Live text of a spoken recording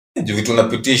Vitu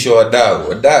unapitishwa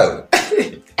wadau.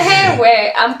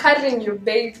 Hey, I'm carrying you,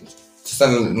 baby. Sasa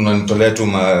unanitolea tu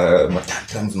ma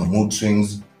tantrums, ma mood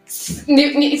swings.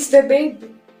 It's the baby.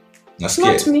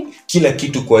 Nasikia. Not me. Kila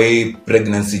kitu kwa hii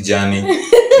pregnancy journey.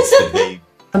 It's the baby.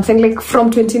 I'm saying like from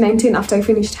 2019 after I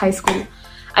finished high school,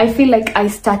 I feel like I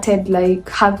started like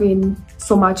having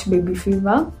so much baby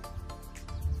fever.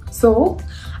 So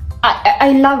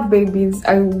I love babies.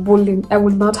 I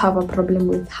would not have a problem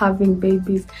with having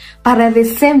babies, but at the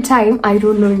same time I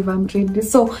don't know if I'm ready.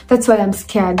 So that's why I'm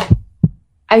scared.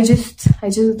 I just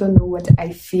don't know what I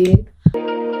feel.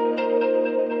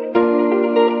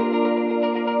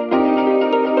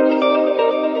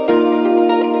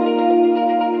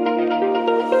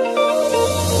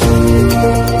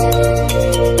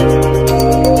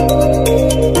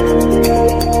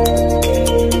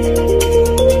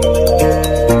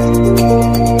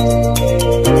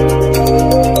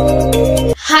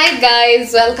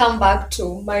 Guys, welcome back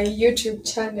to my YouTube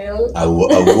channel.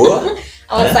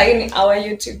 Our sign, our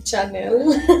YouTube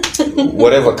channel.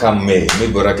 Whatever come may, me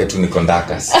borake tu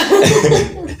nikondakas.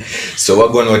 So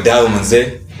wagwan wadau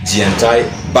manze,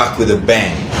 Giantai back with a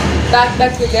bang.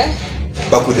 Back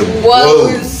with the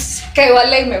woes. Okay,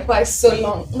 wala imekuwa so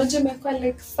long. Unajua imekuwa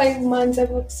like 5 months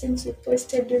ever since we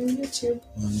posted on YouTube.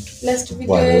 Last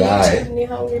video on YouTube ni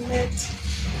how we met.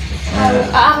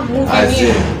 Moving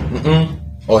in.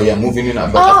 Oh yeah, moving in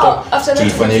after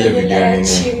tulifanya ile video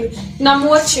nini. Na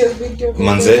watch your video.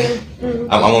 Manze,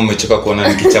 ama umechoka kuona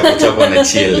nikichapo na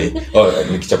chili.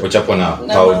 Nikichapo na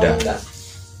powder.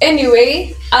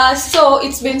 Anyway, so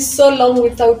it's been so long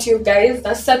without you guys.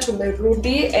 Sasa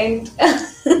tumerudi and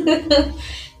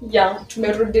yeah,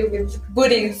 tumerudi with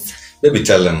goodies. Baby,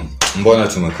 tell them, mbona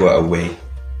tumekuwa away?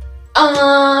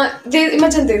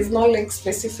 Imagine there's no like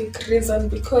specific reason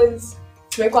because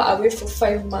we were away for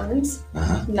 5 months.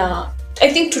 Now,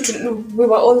 I think we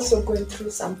were also going through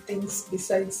some things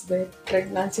besides the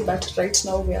pregnancy, but right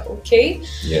now we are okay.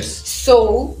 Yes.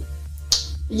 So,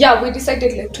 yeah, we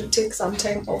decided like to take some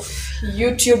time off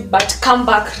YouTube, but come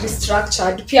back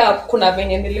restructured. Pia kuna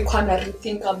venye nilikuwa na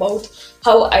rethink about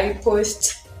how I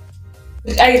post.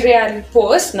 I rarely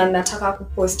post na nataka ku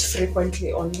post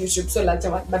frequently on YouTube. So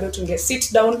lazima bado tunge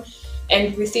sit down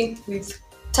and we think with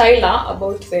Tyler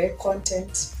about the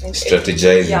content and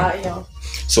strategizing. Yeah.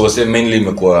 So was it mainly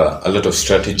imekuwa a lot of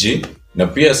strategy na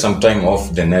pia some time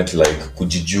off the net, like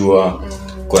kujijua,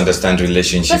 ku understand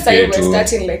relationship yetu. So we're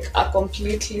starting like a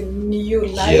completely new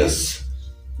life. Yes.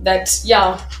 That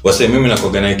yeah. Wase mimi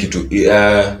nakuagana kitu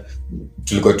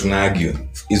tulikuwa tunaargue,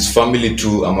 is family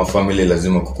too ama family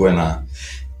lazima kukuwe na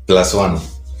 +1?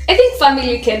 I think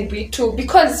family can be too,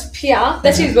 because Pia,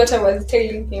 that is what I was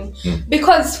telling him.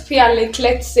 Because Pia, like,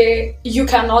 let's say you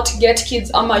cannot get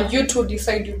kids, you two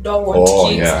decide you don't want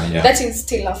kids. Yeah. That is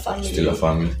still a family. Still a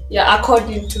family. Yeah,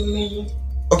 according to me.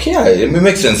 Okay, yeah, it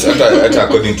makes sense.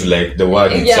 According to like the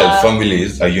word itself, family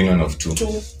is a union of two.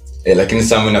 Like in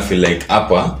someone I feel like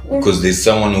upper, because there's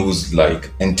someone who's like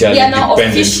entirely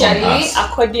dependent on us.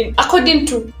 According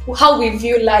to how we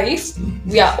view life,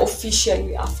 we are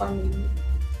officially a family.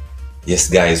 Yes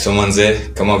guys, so manze,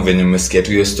 kama venye mmesikia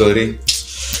tu your story,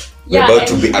 we're about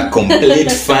to be a complete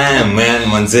fam, man,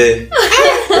 manze.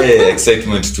 Hey,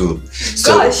 excitement too.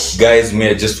 So guys,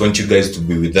 I just want you guys to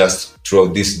be with us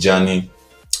throughout this journey.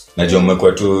 Najua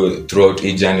mmekuwa tu throughout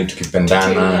hii journey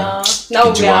tukipendana.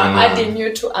 Now we are adding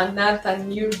you to another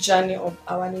new journey of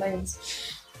our lives.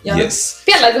 Yeah. Yes.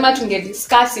 Pia lazima tunge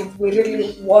discuss if we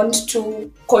really want to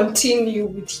continue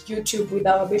with YouTube with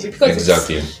our baby, because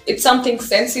it's something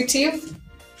sensitive.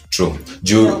 True.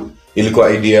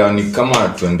 Ilikuwa idea ni kama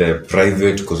tuende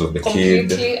private because of the kid.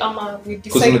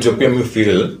 Because unajua pia me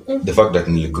feel the fact that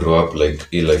nili grow up like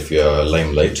a life ya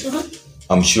limelight.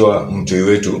 I'm sure mtu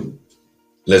wetu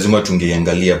lazima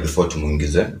tungeiangalia before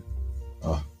tumuingize.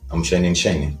 I'm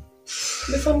shining.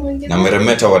 Na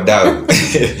meremeta wadau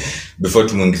before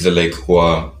tumuingize like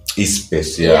kwa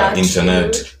space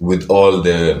internet true. with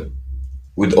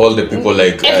all the people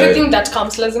like everything that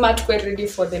comes, lazima tukwe ready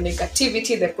for the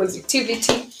negativity, the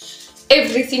positivity,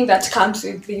 everything that comes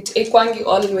with it. Ekwangi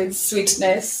always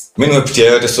sweetness. Mimi nimepitia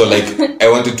yote, so like I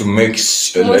wanted to make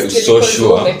like, so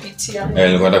sure and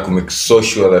I wanted to make so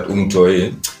sure that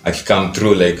umtoi akikam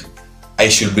through, like I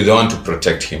should be the one to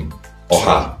protect him or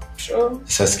her. Sure.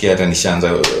 Saskia atanishanza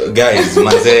guys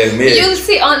manze you'll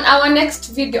see on our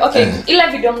next video. Okay,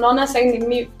 ila video mnaona sign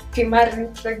me primary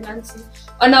pregnancy.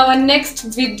 On our next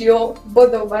video,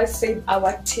 both of us said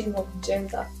our team of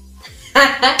gender.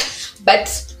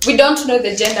 But we don't know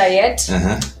the gender yet.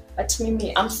 But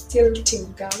Mimi, I'm still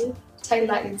team girl.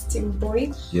 Tyler is team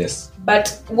boy. Yes.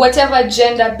 But whatever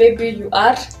gender baby you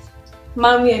are,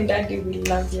 mommy and daddy will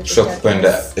love you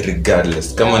tukupenda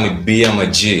regardless kama ni B ama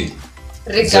G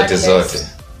zote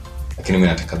lakini mimi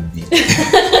nataka B.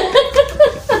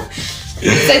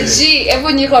 So G,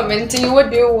 everyone you commenting, what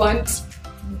do you want,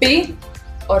 B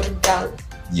or girl?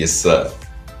 Yes sir.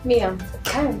 Me, I'm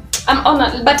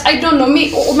on but I don't know,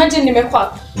 me imagine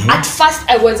nimekuwa at first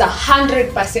I was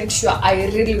 100% sure I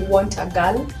really want a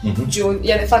girl.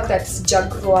 The fact that Jack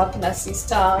grew up na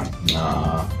sister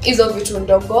hizo vitu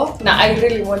ndogo na I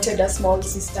really wanted a small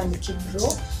sister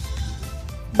nikigrow.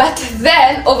 But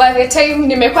then over the time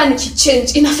nimekuwa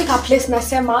nikichange, inafika place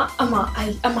nasema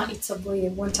ama it's a boy,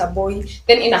 I want a boy,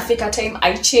 then inafika time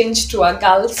I change to a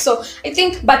girl. So I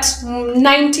think but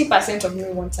 90% of me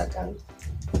wants a girl.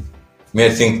 Me, I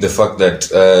think the fact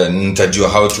that nitajua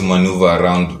how to maneuver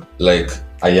around like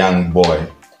a young boy.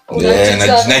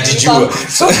 Najijua.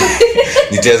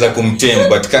 Nitaweza kumtame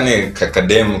but kane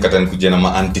kakadem katanikuja na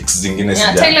ma antics zingine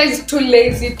sija. Tyler is too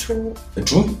lazy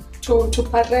to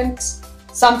parent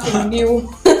something new.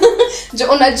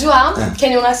 Unajua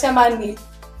Kenya unasema ni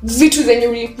vitu zenye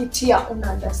ulipitia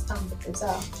una understand because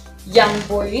young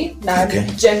boy na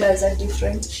genders are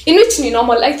different, in which ni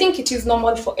normal. I think it is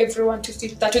normal for everyone to see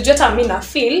that. Just I mean I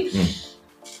feel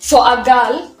for a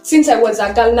girl, since I was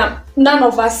a girl, none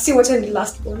of us see what in the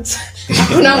last ones.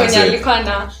 Kuna mwenye alikuwa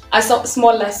na a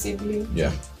smaller sibling.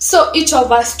 Yeah. So each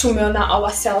of us tumeona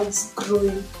ourselves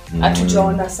growing.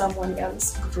 Atujaona someone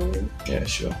else growing. Yeah,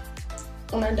 sure.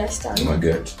 Understand? Oh my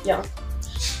God. Yeah.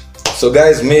 So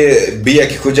guys, me B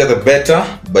akikuja the better,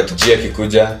 but G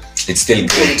akikuja it's still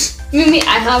great. Mimi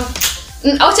I have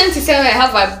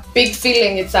a big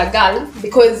feeling it's a girl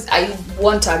because I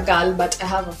want a girl, but I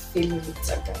have a feeling it's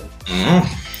a girl.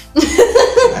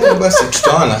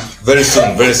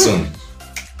 Very soon.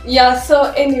 Yeah,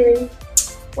 so anyway,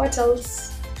 what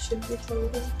else should we tell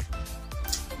you?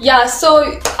 Yeah,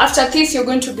 so after this you're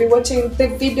going to be watching the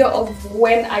video of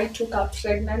when I took a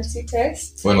pregnancy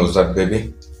test. When was that,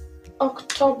 baby?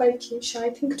 October, Kisha. I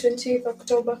think 28th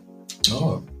October.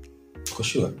 Oh, for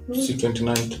sure. See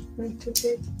 29th?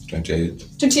 28th.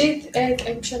 28th,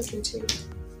 I'm sure 28th.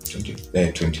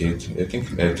 28th. I think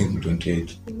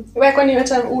 28th. Wewe kwani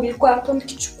hata ulikuwa hapo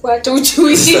nikichukua hata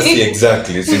ujui.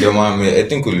 Exactly. Si ndio mama, I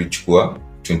think ulichukua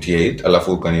 28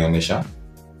 alafu ukanionyesha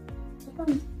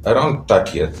around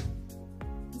 30th.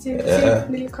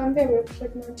 Nilikwambia we're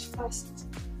pregnant fast.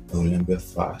 Uliambia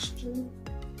fast.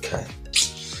 Okay.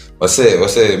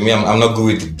 Wase, me, I'm not good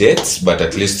with dates, but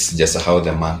at least just how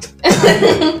the month.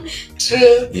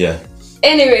 True. Yeah.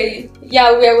 Anyway,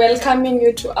 yeah, we are welcoming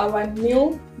you to our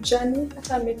new journey.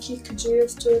 Hata amekik juu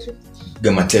story.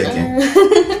 Gamateke.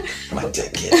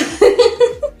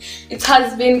 It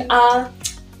has been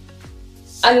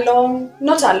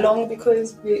not a long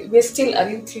because we're still a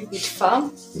little bit far.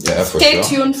 Yeah, for Stay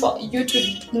tuned for you to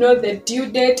know the due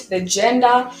date, the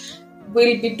gender.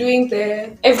 We'll be doing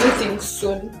everything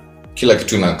soon. Kila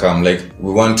kitu na come, like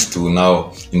we want to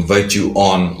now invite you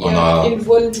on our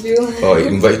involve you.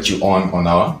 Invite you on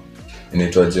our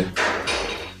inaitwaje?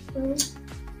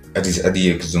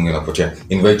 Adi kizungu inapotea.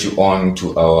 Invite you on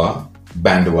to our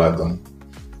bandwagon.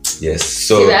 Yes.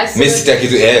 So mimi sitaki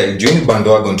join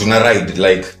bandwagon, tuna ride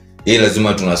like hii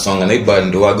lazima tunasonga na hii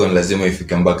bandwagon lazima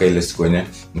ifike mpaka ile siku yenye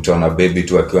mtaona baby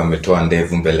tu akiwa ametoa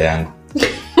ndevu mbele yangu.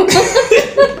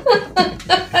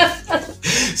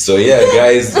 So yeah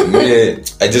guys,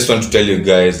 I just want to tell you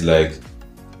guys like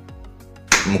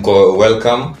mko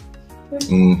welcome.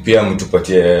 Pia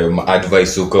mtupatie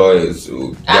advice huko guys.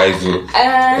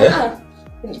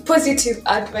 Positive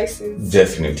advices.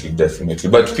 Definitely.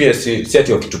 But pia si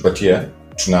ati wakitupatia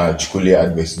tunachukulia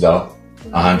advice zao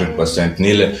 100%.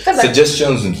 Nile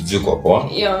suggestions ziko poa.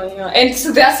 Yeah. And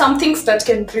so there are some things that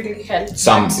can really help.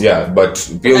 But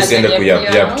pia usiende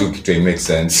kuyap tu kitu it makes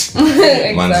sense.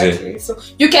 Exactly. So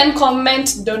you can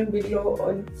comment down below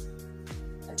on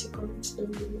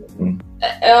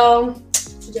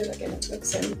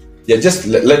just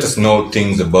let us know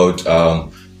things about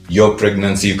your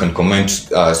pregnancy. You can comment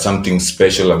something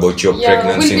special about your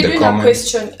pregnancy in the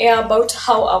comments. We'll be doing a question about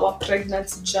how our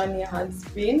pregnancy journey has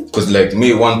been. Because like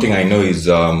me, one thing I know is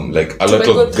like a lot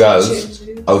of girls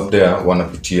out there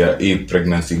wanapitia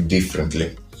pregnancy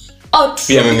differently. Oh,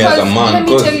 true. Pia mimi as a man,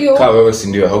 because wewe si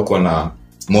ndio hauko na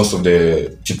most of the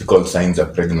typical signs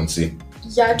of pregnancy.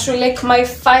 Yeah, true. Like my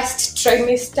first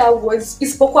trimester was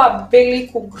isipokuwa belly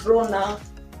kugrow na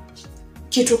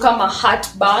kitu kama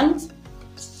heartburn.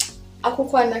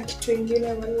 Hakukuwa na kitu ingine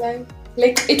wallahi.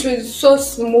 Like it was so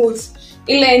smooth.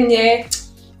 Ile nye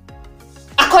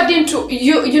according to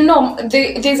you know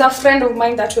there's a friend of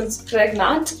mine that was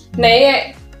pregnant. Na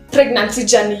yeye pregnancy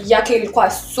journey yake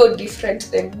ilikuwa so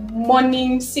different. The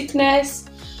morning sickness,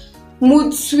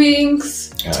 mood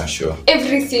swings, yeah, sure,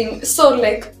 everything. So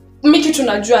like miki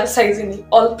tunajua size ni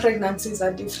all pregnancies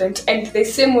are different, and the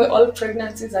same way all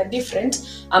pregnancies are different,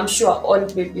 I'm sure all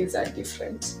babies are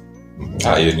different.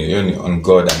 You on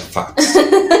God and facts.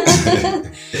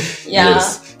 Yeah,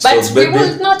 yes. but so, we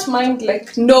will not mind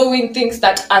like knowing things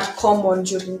that are common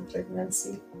during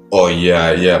pregnancy. Oh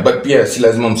yeah, but pia si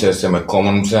lazima mseme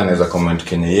common, mtu anaweza comment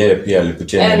Kenya yeye pia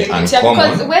alipitia ni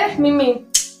uncommon. Because where mimi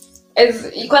as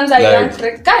kwanza like, young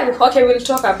pregnant, okay, we'll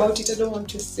talk about it. I don't want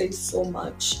to say so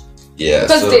much. Yeah,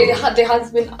 because so, there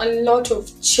has been a lot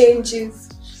of changes,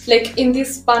 like in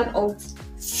this span of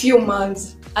few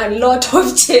months, a lot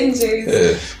of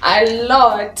changes, a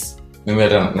lot. Mimi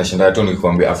hata nashinda tu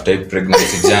nikwambia after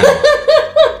pregnancy journey.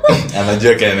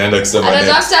 Anajua kaenda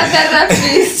kusema after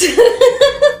therapist.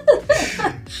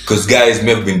 Because guys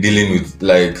may have been dealing with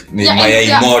like mayai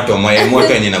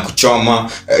moto yenye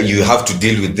nakuchoma, you have to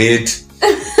deal with it.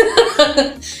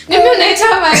 Mimi unaita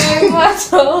mayai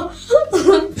moto.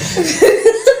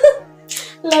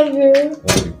 Love you.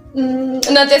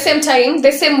 And at the same time,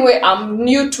 the same way I'm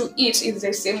new to it is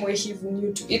the same way he's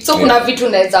new to it. So kuna vitu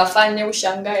naweza fanya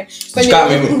ushangae.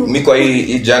 Kama mimi kwa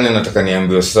hii jana nataka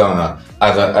niambiwe sana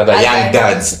other young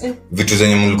dads vitu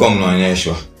zenye mlikuwa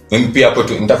mnaonyeshwa. Mimi pia hapo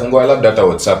tu nitafungua labda hata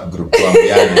WhatsApp group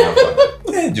tuambiane hapa.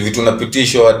 Vitu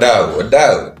napitishwa wadau.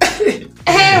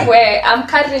 Hey, where I'm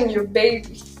carrying your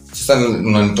baby. Sasa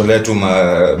unanitolea tu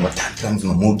ma tantrums,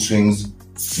 ma mood swings.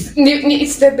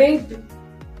 It's the baby.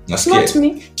 Not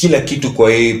me. Kila kitu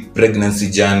kwa hii pregnancy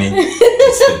journey,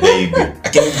 it's the baby.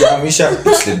 Akinijamisha,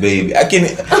 it's the baby.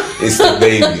 It's the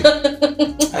baby.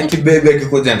 Baby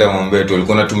akikuja nitamwambia tu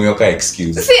ulikuwa unatumia ka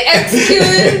excuse. See,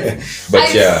 excuse. But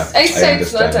I said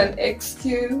it's not an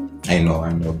excuse. I know,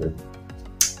 baby.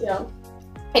 Yeah.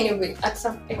 Anyway, at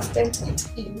some extent it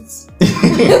is.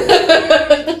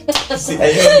 See,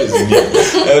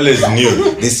 I always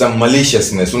knew there's some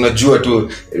maliciousness. Unajua tu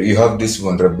you have this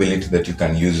vulnerability that you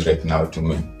can use right now to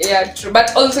me. Yeah, true.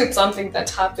 But also it's something that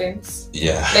happens.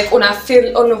 Yeah. Like una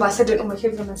feel all of a sudden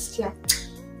umehave unasikia.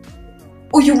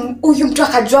 Uyu mtu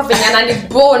akajua venye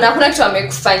ananibona, kuna kitu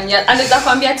amekufanyia. Anaweza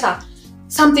kwambia hata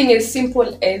something as simple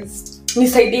as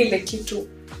nisaidie ile kitu.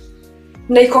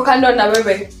 Na iko kando na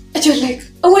wewe. You're like,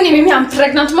 ni mimi I'm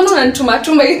pregnant, mbona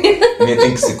unanituma hivi? I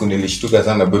think siku nilishtuka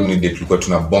sana babe ni date tulikuwa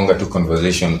tunabonga tu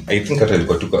conversation. I think hata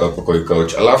ilikuwa tu hapo kwa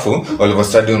couch. Alafu all of a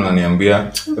sudden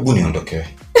unaniambia, hebu niondokee.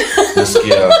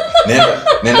 Nasikia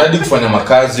nenda hadi kufanya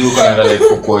makazi huko, naenda like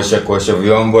kuosha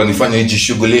vyombo, nifanye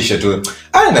nijishughulishe tu.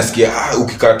 Nasikia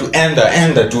ukikaa tu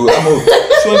enda tu ama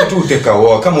sio tu uteka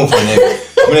walk kama ufanye.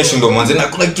 Mimi nashindo mwanzo na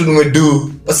kuna kitu nimedo.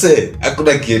 Basi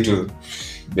hakuna kitu.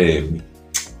 Baby.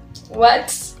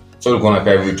 What? So ulikuwa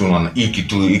unakaa hivi tu unaona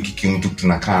hiki kimtu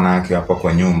tunakaa nake hapa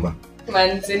kwa nyumba.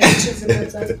 Manzi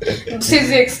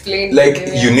ni explain.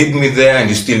 Like you need me there and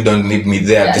you still don't need me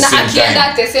there at the same time.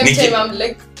 At the same time I'm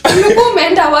like,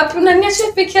 umeenda wapi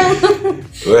unaniacha peke yangu?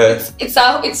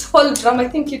 It's whole drama. I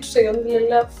think it should only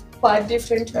love for a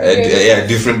different way. Yeah,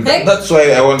 different. Like, that's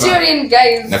why I want during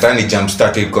guys. Natani jump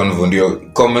started convo ndio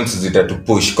comments zita to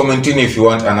push. Comment in if you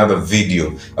want another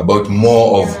video about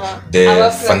more of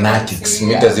the fanatics.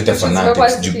 Mita zita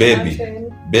fanatics.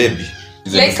 Baby.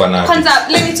 Like, Kwanza,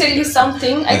 let me tell you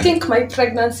something. I think my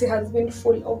pregnancy has been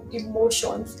full of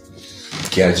emotions.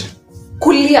 Kiaje?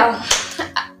 Kulia.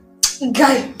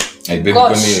 Guy. Baby,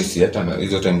 kwani si hata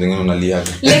hizo time zingine unalia.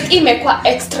 Like imekuwa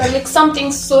extra, like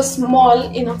something so small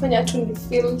inafanya tu ni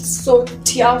feel so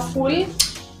tearful.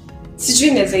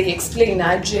 Sijui naweza explain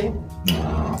aje.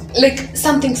 Like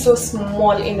something so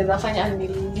small inafanya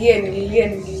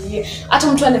nilie.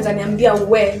 Hata mtu anaweza niambia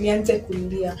we nianze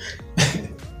kulia.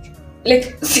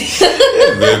 Like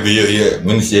baby, yeah.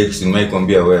 Mimi sikumai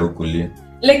kwambia wewe ukulia.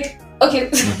 Like okay.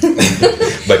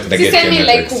 But me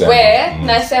like where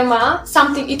nasema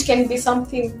something, it can be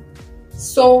something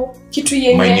so kitu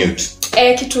yenye minute.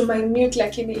 Kitu minute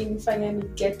lakini inifanya ni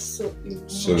get so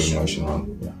emotional.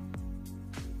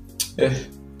 Yeah.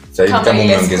 Sasa kama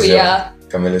umeongezea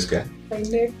kama leskia.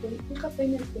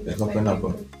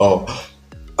 Pineapple. Oh.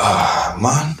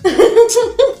 Man.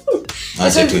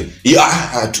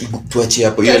 Tuachie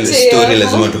hapo hiyo story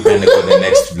lazima tupende kwa the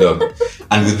next vlog.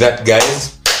 And with that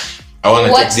guys, I want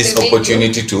to take this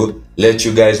opportunity to let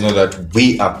you guys know that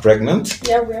we are pregnant.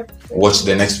 Yeah, we are pregnant. Watch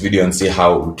the next video and see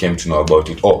how we came to know about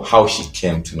it, or how she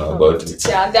came to know about it.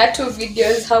 Yeah, there are 2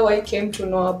 videos how I came to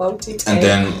know about it. And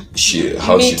then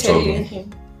how she told me.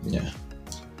 Him. Yeah.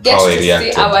 Get how to I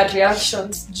reacted. see our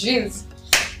reactions. Jeez,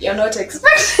 you're not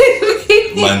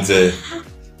expecting me. Manze.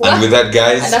 And with that,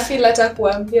 guys, and I feel like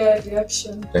akuambia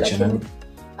reaction.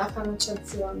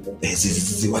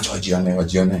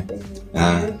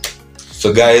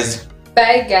 So guys,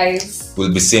 bye guys.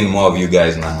 We'll be seeing more of you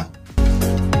guys now.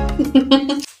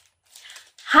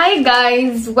 Hi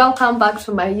guys, welcome back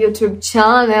to my YouTube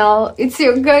channel. It's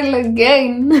your girl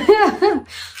again.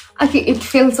 Okay, it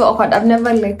feels so awkward. I've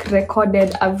never like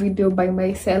recorded a video by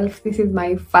myself. This is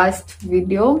my first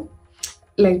video.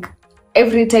 Like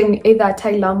every time either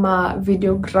Tailama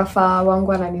videographer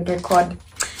wangu anani record.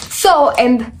 So,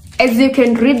 and as you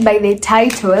can read by the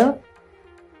title,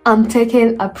 I'm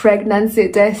taking a pregnancy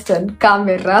test on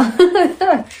camera.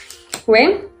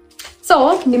 When?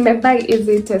 So, nimebuy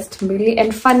easy test mbili,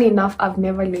 and funny enough, I've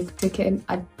never like taken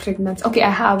a pregnancy. Okay, I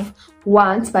have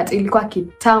once, but ilikuwa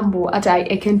kitambo.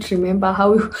 I can't remember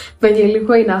how venye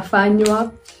ilikuwa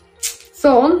inafanywa.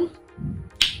 So,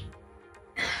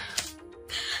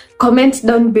 comment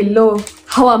down below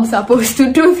how I'm supposed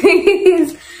to do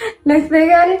this. Like the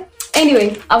guy.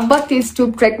 Anyway, I've bought these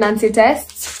 2 pregnancy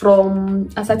tests from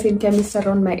a certain chemist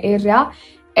around my area,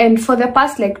 and for the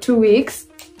past like 2 weeks,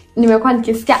 nimekuwa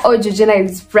nikisikia, oh, Georgina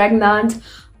is pregnant,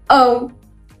 oh,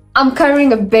 I'm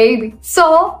carrying a baby.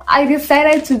 So I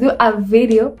decided to do a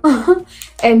video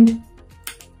and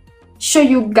show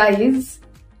you guys.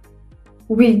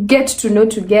 We get to know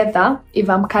together if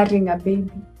I'm carrying a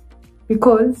baby,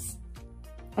 because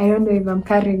I don't know if I'm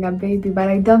carrying a baby, but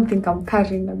I don't think I'm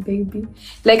carrying a baby.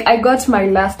 Like, I got my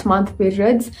last month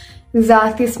periods.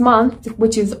 This month,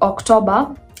 which is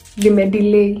October, they may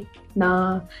delay.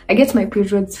 Now, I get my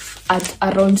periods at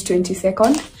around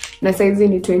 22nd. Na size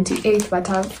in 28, but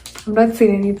I'm not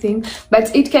seeing anything.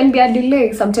 But it can be a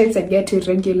delay. Sometimes I get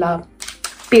irregular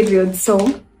periods, so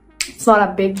it's not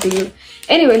a big deal.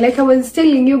 Anyway, like I was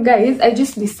telling you guys, I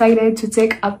just decided to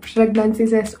take a pregnancy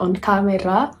test on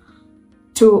camera.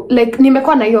 To like,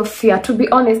 nimekuwa na hiyo fear, to be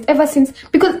honest, ever since,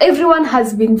 because everyone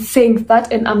has been saying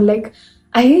that, and I'm like,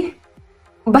 I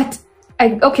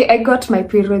got my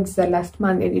periods the last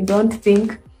month, and I don't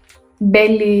think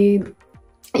barely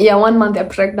 1 month of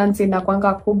pregnancy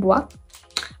inakuanga kubwa,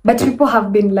 but people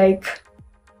have been like,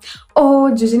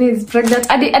 oh, Georgina is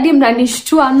pregnant. Adi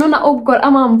mnanishtua, nona, oh god,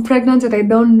 I'm pregnant and I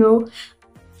don't know.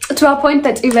 To a point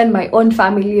that even my own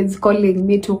family is calling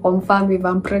me to confirm if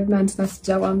I'm pregnant na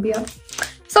sijawambia.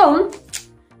 So,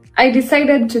 I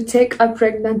decided to take a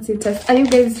pregnancy test. Are you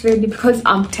guys ready? Because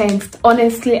I'm tensed.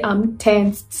 Honestly, I'm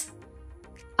tensed.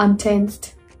 I'm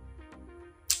tensed.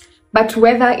 But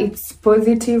whether it's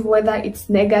positive, whether it's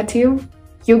negative,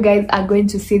 you guys are going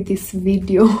to see this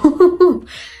video.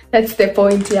 That's the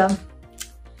point, yeah.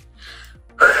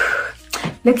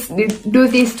 Let's do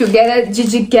this together,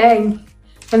 Gigi gang.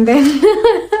 And then,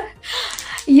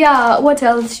 yeah, what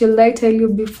else should I tell you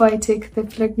before I take the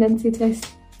pregnancy test?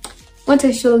 What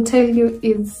I should tell you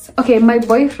is, okay, my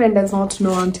boyfriend does not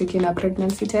know I'm taking a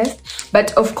pregnancy test,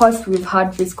 but of course we've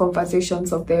had these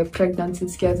conversations of the pregnancy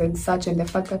scares and such, and the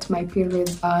fact that my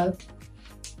periods are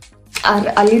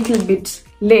a little bit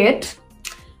late,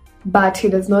 but he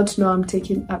does not know I'm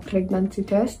taking a pregnancy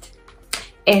test.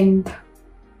 And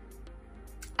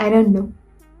I don't know.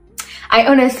 I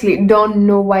honestly don't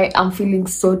know why I'm feeling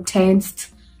so tensed.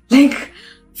 Like,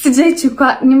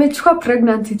 nimechukua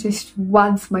pregnancy test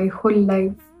once my whole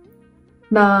life.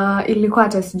 Na ilikuwa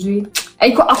hata sijui.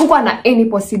 Hakukuwa na any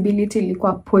possibility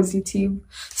ilikuwa positive.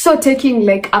 So taking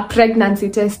like a pregnancy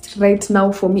test right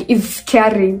now for me is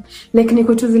scaring. Like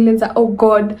niko tu zile za, oh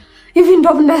god, hivi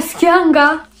ndo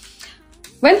mnasikianga.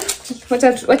 Well,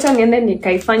 wacha niende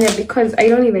nikaifanya, because I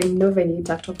don't even know when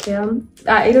itatokea.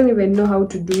 I don't even know how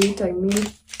to do it, I mean.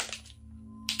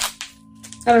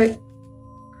 Alright.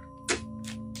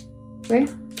 Wait.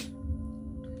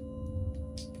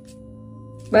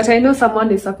 But I know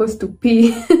someone is supposed to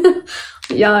pee.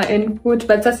 Yeah, and put,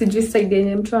 but that's just side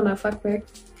yenye mtu anafaa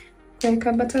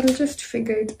kuweka. But I'll just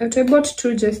figure it out. I bought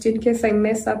 2 just in case I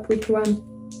mess up with one.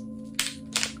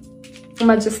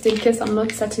 Just in case I'm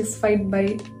not satisfied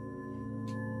by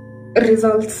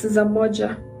results za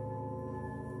moja.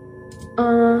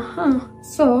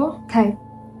 So, okay.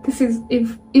 This is,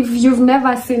 if you've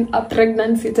never seen a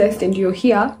pregnancy test and you're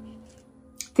here,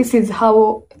 this is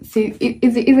how, see,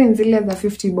 even zile za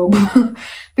 50 bob.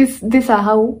 This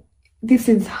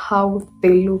is how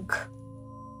they look.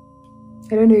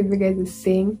 I don't know if you guys are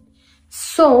seeing.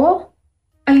 So,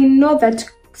 I know that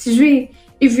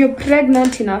if you're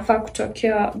pregnant inafaa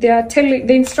kutokea, they are telling,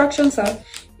 the instructions are,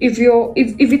 if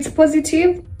it's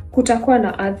positive, kutakuwa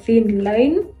na a thin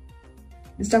line,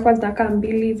 zitakuwa zinakaa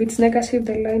mbili. If it's negative,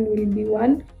 the line will be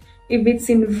 1. If it's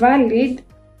invalid,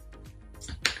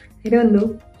 I don't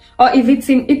know. or if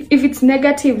it's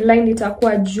negative, line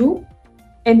itakuwa juu,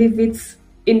 and if it's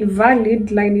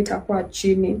invalid, line itakuwa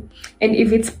chini, and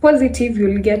if it's positive,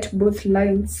 you'll get both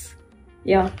lines.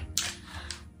 Yeah,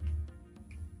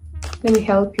 let me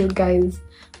help you guys.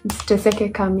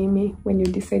 Msiteseke kama mimi when you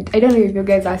decide. I don't know if you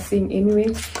guys are seeing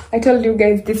anyway. I told you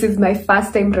guys this is my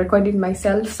first time recording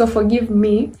myself, so forgive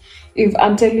me if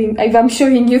I'm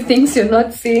showing you things you're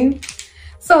not seeing.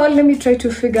 So let me try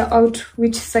to figure out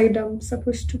which side I'm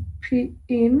supposed to pee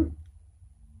in.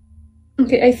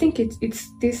 Okay, I think it's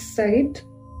this side.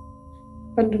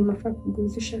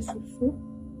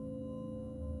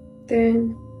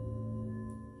 Then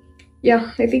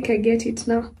yeah, I think I get it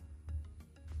now.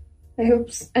 I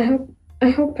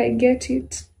hope I get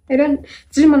it. I don't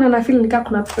feel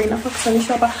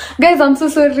guys, I'm so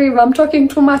sorry if I'm talking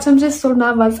too much. I'm just so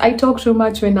nervous. I talk too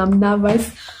much when I'm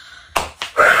nervous.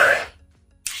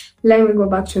 Let me go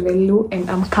back to the loo and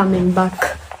I'm coming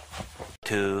back.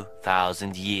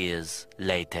 2,000 years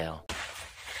later.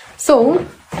 So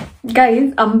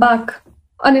guys, I'm back.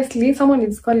 Honestly, someone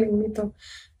is calling me though.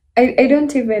 I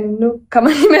don't even know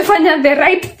kama nimefanya the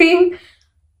right thing.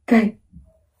 Guys,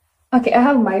 okay, I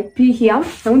have my pee here. I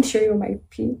won't show you my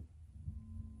pee.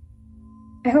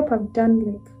 I hope I've done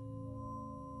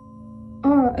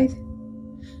like...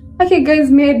 Okay guys,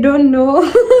 me, I don't know.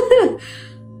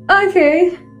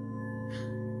 Okay.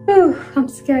 Oh, I'm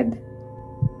scared.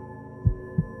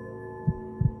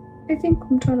 I think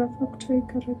I'm trying to factory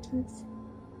characters.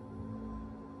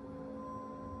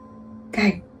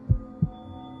 Guy.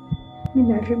 Me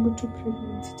not able to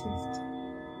pregnancy test.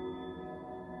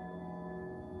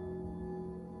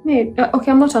 Me,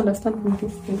 okay, I'm not understanding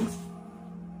these things.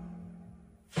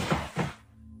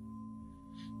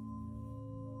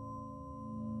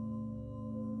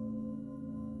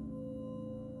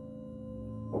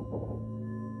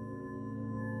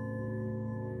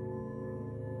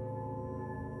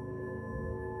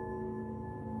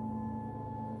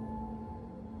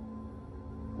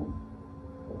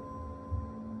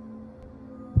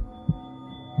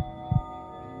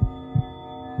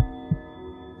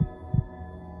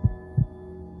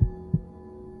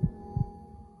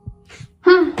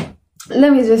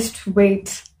 Let me just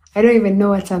wait. I don't even know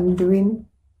what I'm doing.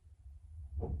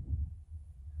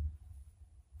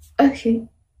 Okay.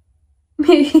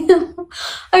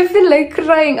 I feel like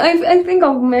crying. I think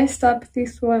I've messed up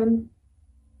this one.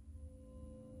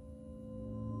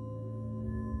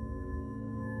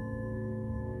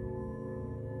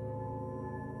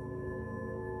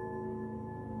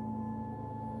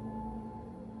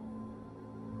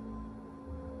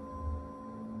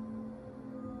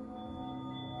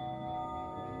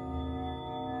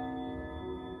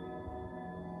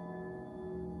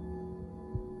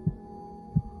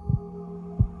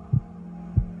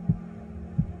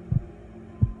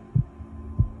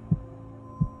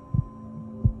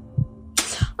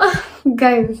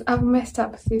 Guys, I've messed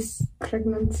up this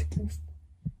pregnancy test.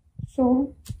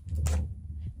 So,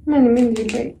 I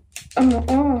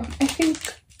think,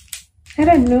 I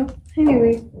don't know.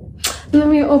 Anyway, let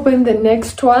me open the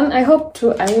next one. I hope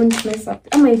I won't mess up.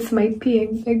 It's my pee.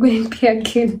 I'm going to pee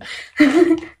again.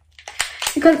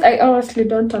 Because I honestly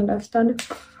don't understand.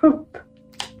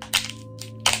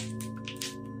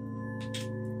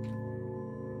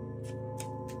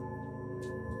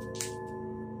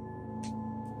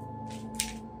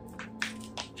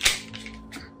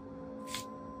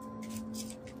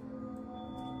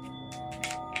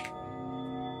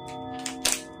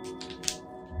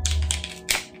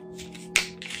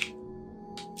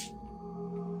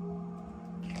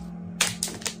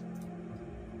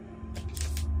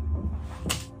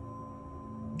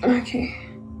 Okay.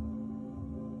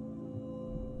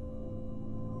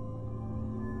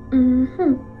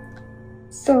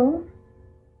 So,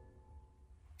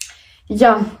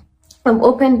 yeah, I've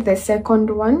opened the second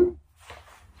one.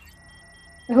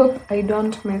 I hope I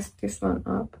don't mess this one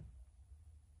up.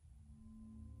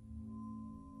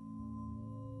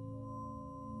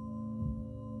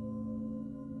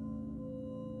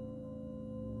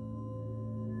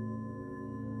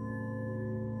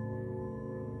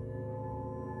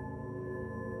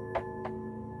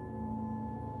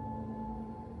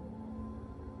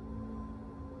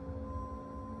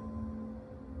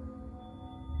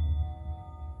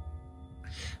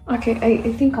 Okay,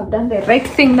 I think I've done the right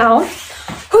thing now.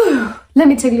 Let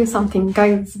me tell you something,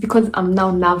 guys, because I'm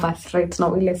now nervous right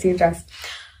now, really serious.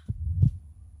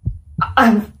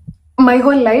 My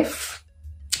whole life,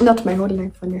 not my whole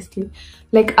life, honestly,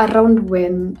 like around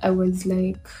when I was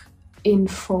like in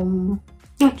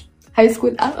high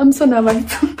school, I'm so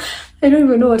nervous. I don't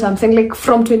even know what I'm saying. Like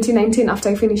from 2019, after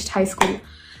I finished high school,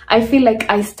 I feel like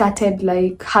I started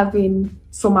like having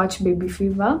so much baby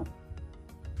fever.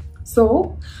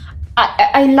 So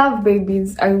I love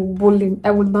babies. I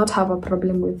would not have a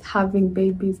problem with having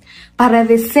babies, but at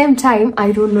the same time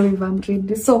I don't know if I'm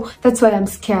ready. So that's why I'm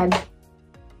scared.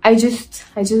 I just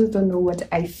don't know what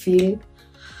I feel.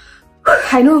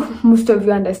 I know most of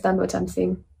you understand what I'm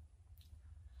saying.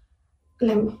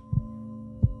 Let me.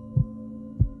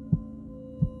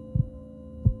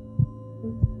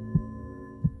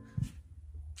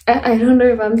 I don't know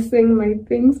if I'm saying my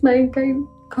things, my guys.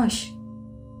 Gosh,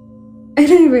 I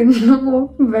don't even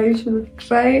know if I should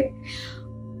try,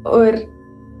 or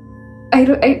I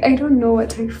don't know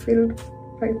what I feel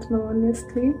right now,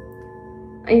 honestly.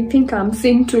 I think I'm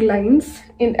seeing 2 lines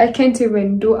and I can't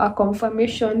even do a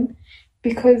confirmation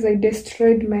because I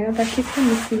destroyed my other kit. Let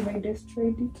me see if I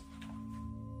destroyed it.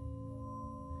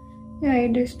 Yeah, I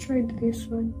destroyed this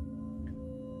one.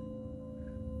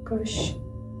 Gosh.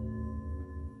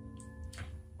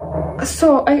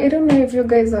 So I don't know if you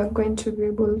guys are going to be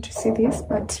able to see this,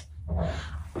 but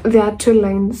there are 2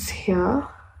 lines here.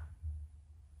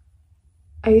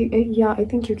 Yeah, I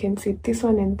think you can see this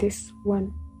one and this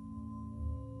one.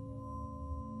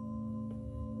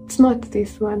 It's not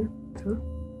this one though.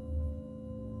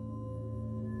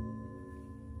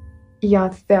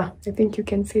 Yeah, there. I think you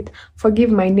can see it.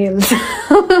 Forgive my nails.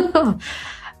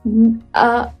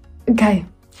 Guy,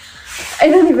 I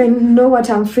don't even know what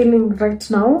I'm feeling right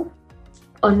now.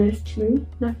 Honestly,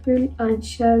 I feel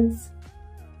anxious,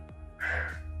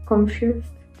 confused.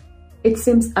 It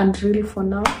seems unreal for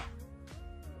now.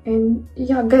 And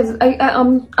yeah, guys,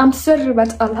 I'm sorry,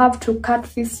 but I'll have to cut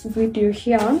this video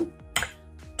here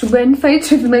to go and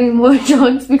fight with my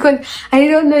emotions because I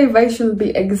don't know if I should be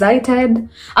excited.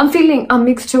 I'm feeling a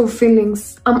mixture of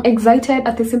feelings. I'm excited,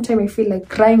 at the same time I feel like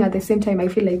crying, at the same time I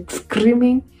feel like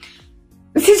screaming.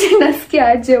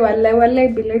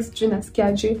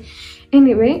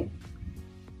 Anyway,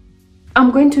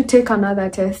 I'm going to take another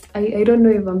test. I don't know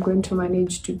if I'm going to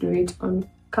manage to do it on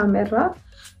camera,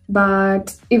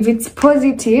 but if it's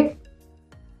positive,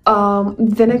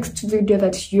 the next video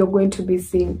that you're going to be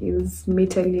seeing is me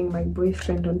telling my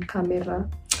boyfriend on camera.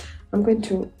 I'm going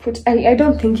to put, I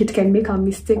don't think it can make a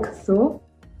mistake though,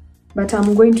 but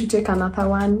I'm going to take another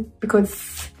one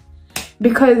because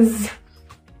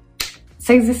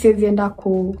saizi sizienda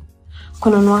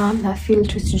kununua na feel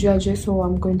to sijuaje, so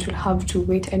I'm going to have to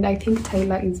wait. And I think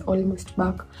Tyler is almost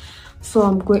back, so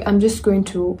I'm just going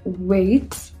to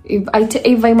wait. If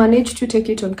I manage to take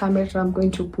it on camera, I'm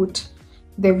going to put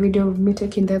the video of me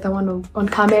taking the other one on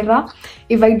camera.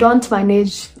 If I don't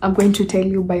manage, I'm going to tell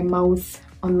you by mouth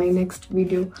on my next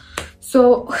video.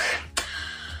 So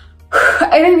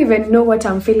I don't even know what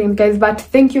I'm feeling, guys, but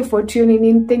thank you for tuning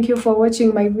in. Thank you for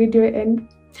watching my video, and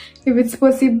if it's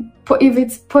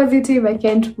positive, I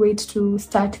can't wait to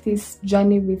start this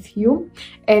journey with you.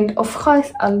 And of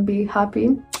course I'll be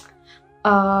happy.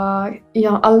 Yeah,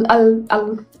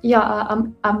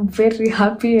 I'm very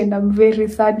happy and I'm very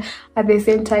sad at the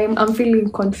same time. I'm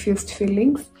feeling confused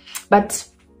feelings, but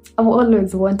I've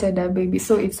always wanted a baby,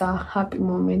 so it's a happy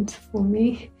moment for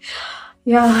me.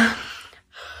 Yeah.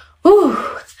 Ooh,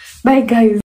 bye guys.